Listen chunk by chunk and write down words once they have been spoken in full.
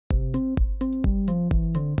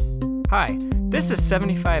Hi, this is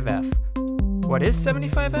 75F. What is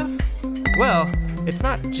 75F? Well, it's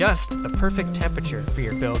not just the perfect temperature for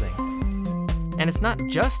your building. And it's not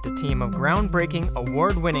just a team of groundbreaking,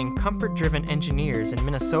 award-winning, comfort-driven engineers in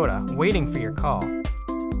Minnesota waiting for your call.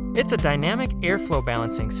 It's a dynamic airflow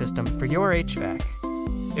balancing system for your HVAC.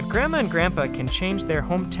 If Grandma and Grandpa can change their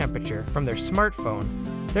home temperature from their smartphone,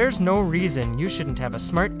 there's no reason you shouldn't have a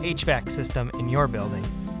smart HVAC system in your building.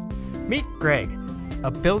 Meet Greg, a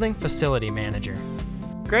building facility manager.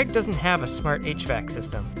 Greg doesn't have a smart HVAC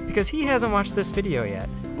system because he hasn't watched this video yet.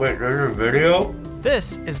 Wait, there's a video?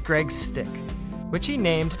 This is Greg's stick, which he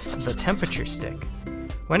named the temperature stick.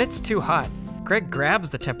 When it's too hot, Greg grabs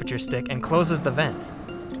the temperature stick and closes the vent.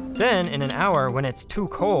 Then, in an hour when it's too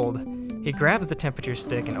cold, he grabs the temperature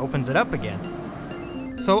stick and opens it up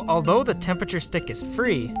again. So although the temperature stick is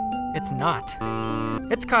free, it's not.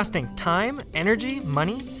 It's costing time, energy,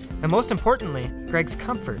 money, and most importantly, Greg's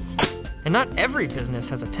comfort. And not every business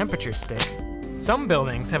has a temperature stick. Some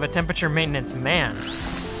buildings have a temperature maintenance man.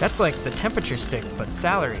 That's like the temperature stick, but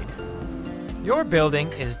salaried. Your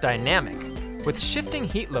building is dynamic, with shifting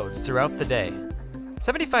heat loads throughout the day.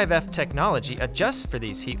 75F technology adjusts for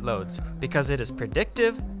these heat loads because it is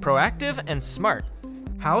predictive, proactive, and smart.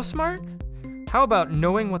 How smart? How about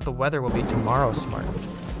knowing what the weather will be tomorrow smart?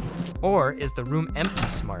 Or is the room empty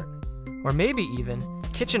smart? Or maybe even,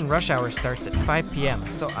 kitchen rush hour starts at 5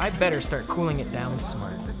 p.m., so I better start cooling it down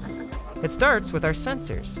smart. It starts with our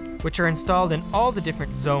sensors, which are installed in all the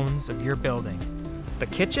different zones of your building. The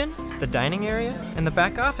kitchen, the dining area, and the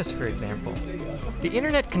back office, for example. The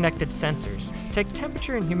internet-connected sensors take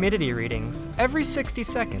temperature and humidity readings every 60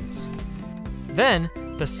 seconds. Then,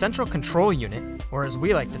 the central control unit, or as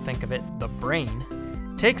we like to think of it, the brain,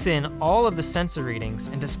 takes in all of the sensor readings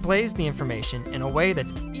and displays the information in a way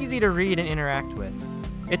that's easy to read and interact with.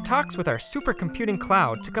 It talks with our supercomputing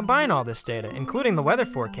cloud to combine all this data, including the weather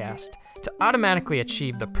forecast, to automatically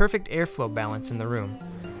achieve the perfect airflow balance in the room.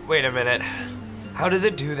 Wait a minute. How does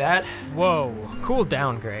it do that? Whoa, cool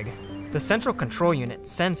down, Greg. The central control unit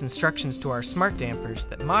sends instructions to our smart dampers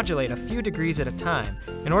that modulate a few degrees at a time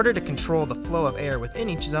in order to control the flow of air within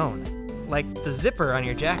each zone, like the zipper on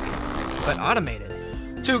your jacket, but automated.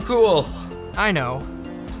 Too cool. I know.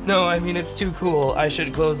 No, I mean it's too cool. I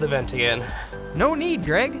should close the vent again. No need,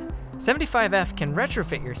 Greg. 75F can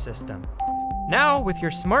retrofit your system. Now, with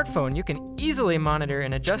your smartphone, you can easily monitor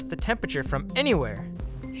and adjust the temperature from anywhere.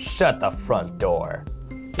 Shut the front door.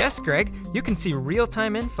 Yes, Greg, you can see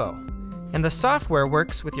real-time info. And the software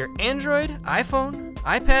works with your Android, iPhone,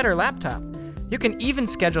 iPad, or laptop. You can even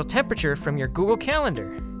schedule temperature from your Google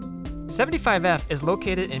Calendar. 75F is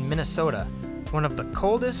located in Minnesota, one of the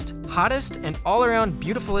coldest, hottest, and all-around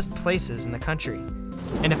beautifulest places in the country.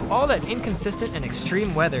 And if all that inconsistent and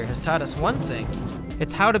extreme weather has taught us one thing,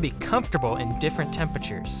 it's how to be comfortable in different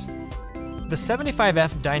temperatures. The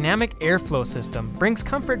 75F dynamic airflow system brings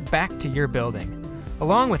comfort back to your building,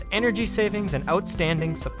 along with energy savings and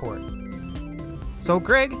outstanding support. So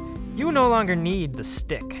Greg, you no longer need the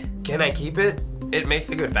stick. Can I keep it? It makes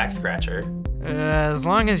a good back scratcher. As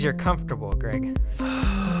long as you're comfortable, Greg.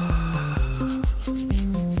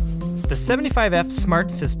 The 75F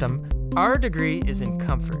Smart System, our degree is in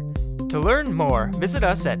comfort. To learn more, visit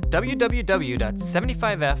us at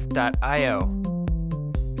www.75f.io.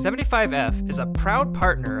 75F is a proud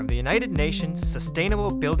partner of the United Nations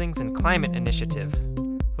Sustainable Buildings and Climate Initiative.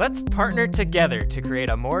 Let's partner together to create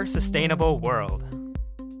a more sustainable world.